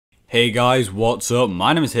Hey guys, what's up?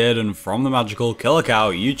 My name is Hayden from the Magical Killer Cow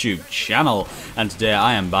YouTube channel, and today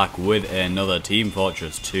I am back with another Team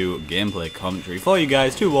Fortress 2 gameplay commentary for you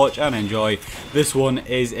guys to watch and enjoy. This one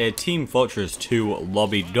is a Team Fortress 2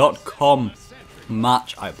 lobby.com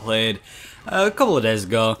match I played a couple of days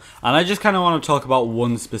ago, and I just kind of want to talk about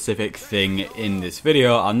one specific thing in this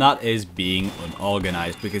video, and that is being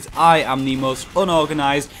unorganized, because I am the most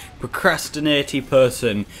unorganized, procrastinating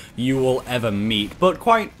person you will ever meet. But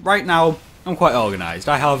quite right now, I'm quite organized.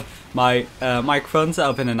 I have my microphone set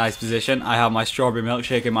up in a nice position. I have my strawberry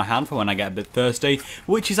milkshake in my hand for when I get a bit thirsty,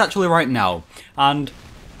 which is actually right now. And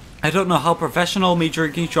I don't know how professional me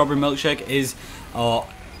drinking strawberry milkshake is, or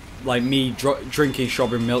like me drinking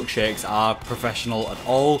strawberry milkshakes are professional at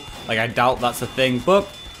all. Like, I doubt that's a thing, but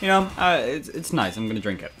you know, it's nice. I'm gonna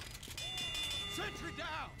drink it.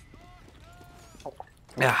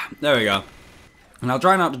 Yeah, there we go. And I'll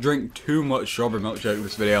try not to drink too much strawberry milkshake in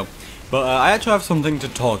this video, but I actually have something to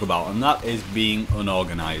talk about, and that is being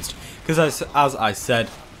unorganized. Because as I said,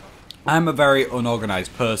 I'm a very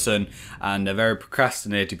unorganized person and a very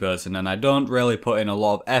procrastinating person, and I don't really put in a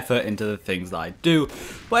lot of effort into the things that I do,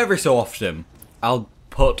 but every so often I'll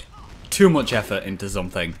put too much effort into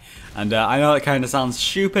something. And I know it kind of sounds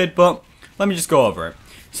stupid, but let me just go over it.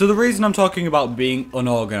 So the reason I'm talking about being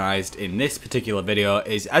unorganized in this particular video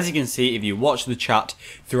is, as you can see if you watch the chat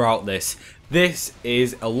throughout this, this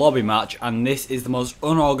is a lobby match, and this is the most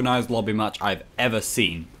unorganized lobby match I've ever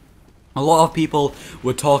seen. A lot of people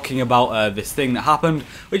were talking about this thing that happened,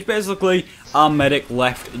 which basically our medic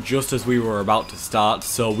left just as we were about to start,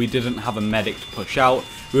 so we didn't have a medic to push out.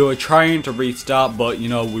 We were trying to restart, but you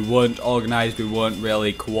know, we weren't organised, we weren't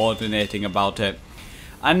really coordinating about it,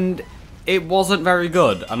 and it wasn't very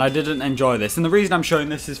good, and I didn't enjoy this. And the reason I'm showing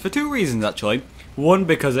this is for two reasons actually. One,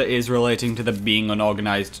 because it is relating to the being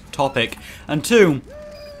unorganised topic, and two,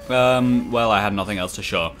 well, I had nothing else to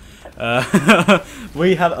show.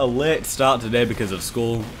 We had a late start today because of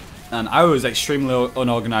school, and I was extremely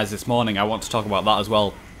unorganized this morning. I want to talk about that as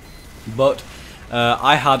well. But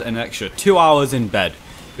I had an extra 2 hours in bed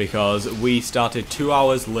because we started 2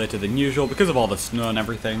 hours later than usual because of all the snow and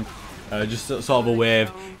everything. Just sort of a way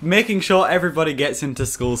of making sure everybody gets into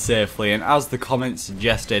school safely. And as the comments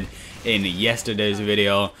suggested in yesterday's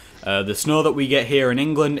video, the snow that we get here in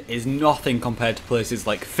England is nothing compared to places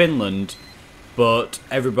like Finland, but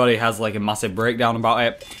everybody has like a massive breakdown about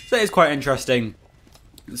it, so it's quite interesting.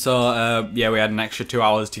 So yeah, we had an extra 2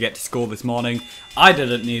 hours to get to school this morning. I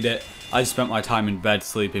didn't need it. I spent my time in bed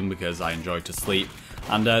sleeping because I enjoy to sleep,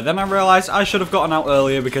 and then I realised I should have gotten out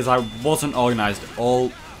earlier because I wasn't organised at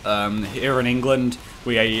all. Here in England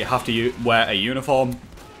we have to wear a uniform.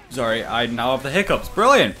 Sorry, I now have the hiccups.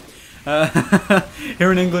 Brilliant.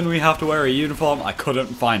 Here in England we have to wear a uniform. I couldn't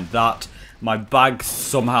find that. My bag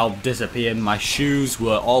somehow disappeared, my shoes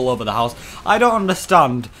were all over the house. I don't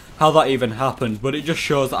understand how that even happened, but it just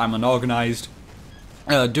shows that I'm unorganised.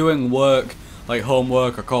 Doing work, like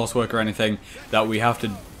homework or coursework or anything, that we have to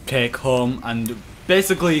take home and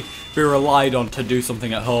basically be relied on to do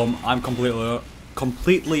something at home, I'm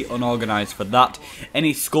completely unorganised for that.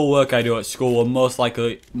 Any schoolwork I do at school will most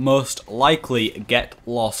likely get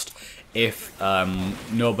lost if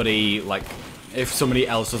if somebody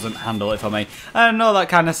else doesn't handle it for me. I know that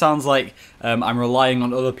kind of sounds like I'm relying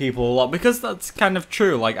on other people a lot, because that's kind of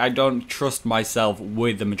true. Like, I don't trust myself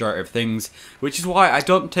with the majority of things, which is why I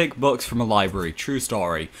don't take books from a library. True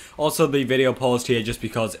story. Also, the video paused here just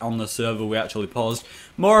because on the server we actually paused.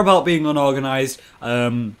 More about being unorganised.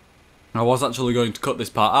 I was actually going to cut this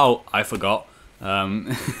part out. I forgot.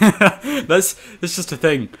 That's just a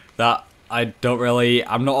thing that I'm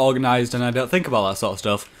not organised and I don't think about that sort of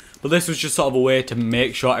stuff. But this was just sort of a way to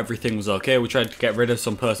make sure everything was okay. We tried to get rid of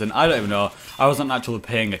some person. I don't even know. I wasn't actually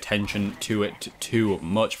paying attention to it too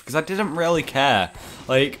much because I didn't really care.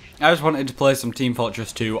 Like, I just wanted to play some Team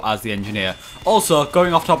Fortress 2 as the engineer. Also,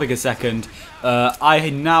 going off topic a second,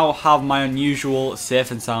 I now have my unusual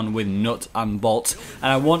safe and sound with nuts and bolts,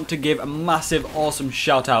 and I want to give a massive awesome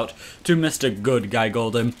shout out to Mr. Good Guy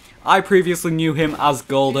Golden. I previously knew him as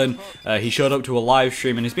Golden. He showed up to a live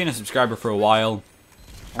stream and he's been a subscriber for a while.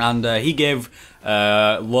 And he gave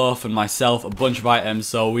Loaf and myself a bunch of items,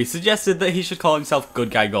 so we suggested that he should call himself Good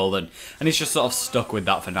Guy Golden, and he's just sort of stuck with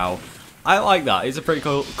that for now. I like that. It's a pretty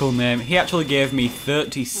cool name. He actually gave me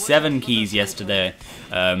 37 keys yesterday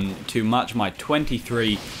to match my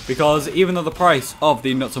 23, because even though the price of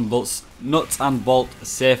the Nuts and Bolt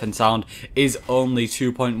Safe and Sound is only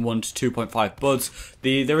 2.1 to 2.5 buds,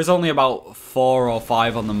 there is only about 4 or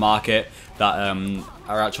 5 on the market that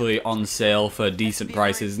are actually on sale for decent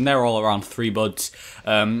prices, and they're all around $3.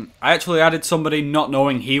 I actually added somebody not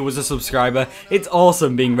knowing he was a subscriber. It's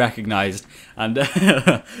awesome being recognized, and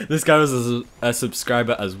this guy was a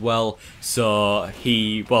subscriber as well, so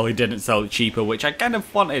he didn't sell it cheaper, which I kind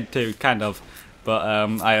of wanted to, but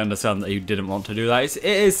I understand that he didn't want to do that. It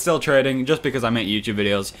is still trading. Just because I make YouTube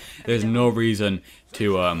videos, there's no reason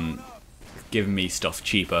to give me stuff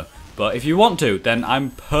cheaper. But if you want to, then I'm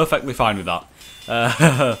perfectly fine with that.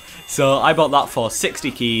 So I bought that for 60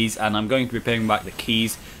 keys, and I'm going to be paying back the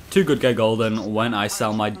keys to Good Guy Golden when I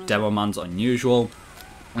sell my Demo Man's Unusual.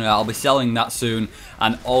 I'll be selling that soon,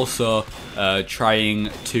 and also trying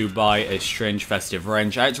to buy a Strange Festive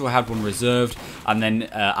Wrench. I actually had one reserved, and then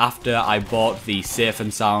after I bought the Safe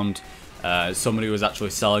and Sound, somebody was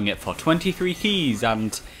actually selling it for 23 keys,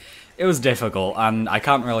 and it was difficult, and I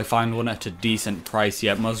can't really find one at a decent price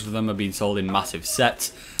yet. Most of them are being sold in massive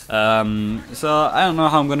sets. So I don't know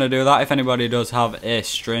how I'm going to do that. If anybody does have a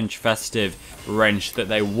Strange Festive Wrench that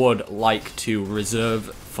they would like to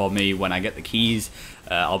reserve for me when I get the keys,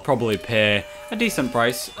 I'll probably pay a decent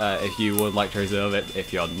price if you would like to reserve it,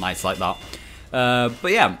 if you're nice like that.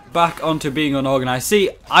 But yeah, back onto being unorganized. See,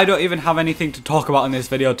 I don't even have anything to talk about in this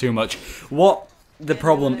video too much. What the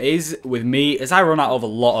problem is with me is I run out of a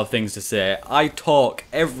lot of things to say. I talk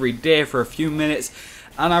every day for a few minutes,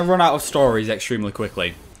 and I run out of stories extremely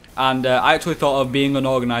quickly. And I actually thought of being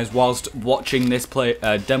unorganized whilst watching this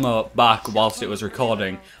demo back whilst it was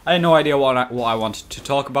recording. I had no idea what I wanted to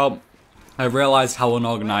talk about. I realised how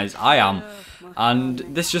unorganized I am, and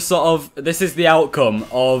this is the outcome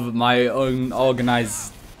of my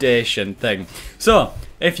unorganization thing. So,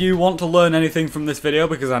 if you want to learn anything from this video,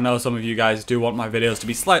 because I know some of you guys do want my videos to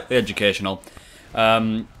be slightly educational,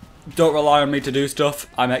 don't rely on me to do stuff.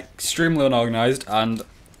 I'm extremely unorganized, and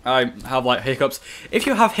I have like hiccups. If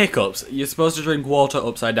you have hiccups, you're supposed to drink water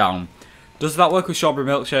upside down. Does that work with strawberry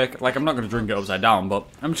milkshake? Like, I'm not going to drink it upside down, but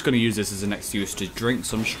I'm just going to use this as an excuse to drink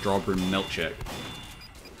some strawberry milkshake.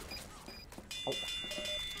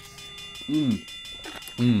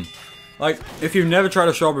 Like, if you've never tried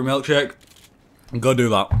a strawberry milkshake, go do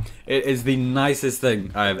that. It is the nicest thing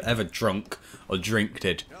I have ever drunk or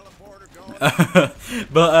drinked.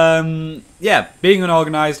 But, yeah, being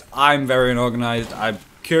unorganized, I'm very unorganized. I'm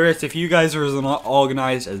curious if you guys are as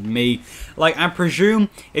unorganized as me. Like, I presume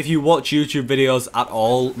if you watch YouTube videos at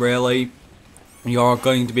all, really, you're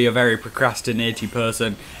going to be a very procrastinating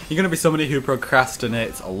person. You're going to be somebody who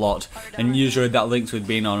procrastinates a lot, and usually that links with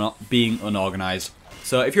being unorganized.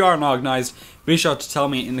 So if you are unorganized, be sure to tell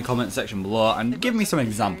me in the comment section below and give me some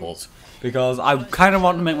examples, because I kind of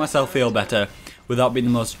want to make myself feel better without being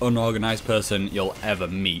the most unorganized person you'll ever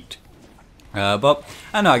meet. But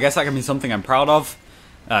I don't know, I guess that can be something I'm proud of.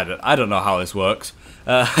 I don't know how this works.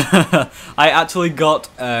 I actually got,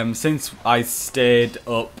 since I stayed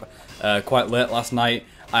up quite late last night,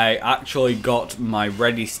 I actually got my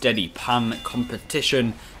Ready Steady Pan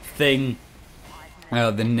competition thing,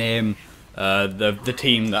 the name, the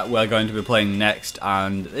team that we're going to be playing next,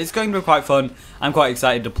 and it's going to be quite fun. I'm quite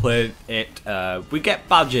excited to play it. We get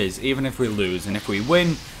badges even if we lose, and if we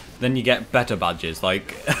win, then you get better badges.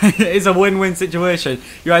 Like, it's a win-win situation.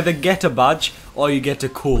 You either get a badge or you get a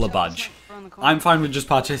cooler badge. I'm fine with just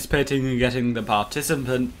participating and getting the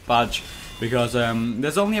participant badge, because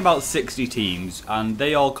there's only about 60 teams, and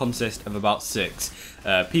they all consist of about 6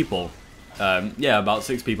 people. Yeah, about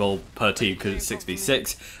 6 people per team, because it's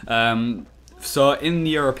 6v6. So in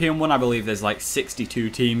the European one, I believe there's like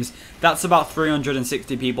 62 teams. That's about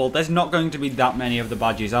 360 people. There's not going to be that many of the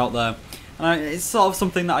badges out there. And it's sort of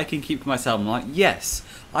something that I can keep to myself. I'm like, yes,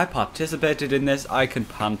 I participated in this. I can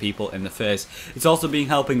pan people in the face. It's also been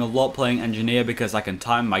helping a lot playing engineer, because I can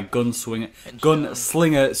time my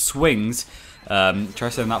gunslinger swings. Try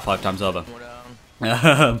saying that 5 times over.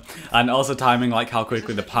 And also timing like how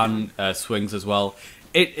quickly the pan swings as well.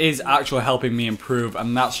 It is actually helping me improve,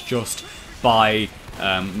 and that's just by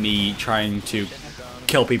me trying to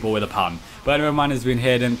kill people with a pan. But anyway, mine has been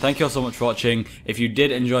Hayden. Thank you all so much for watching. If you did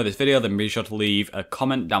enjoy this video, then be sure to leave a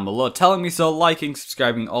comment down below telling me so, liking,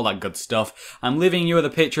 subscribing, all that good stuff. I'm leaving you with a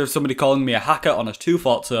picture of somebody calling me a hacker on a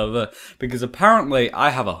 2-fault server, because apparently I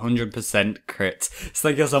have 100% crits. So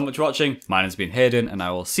thank you all so much for watching. Mine has been Hayden, and I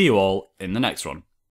will see you all in the next one.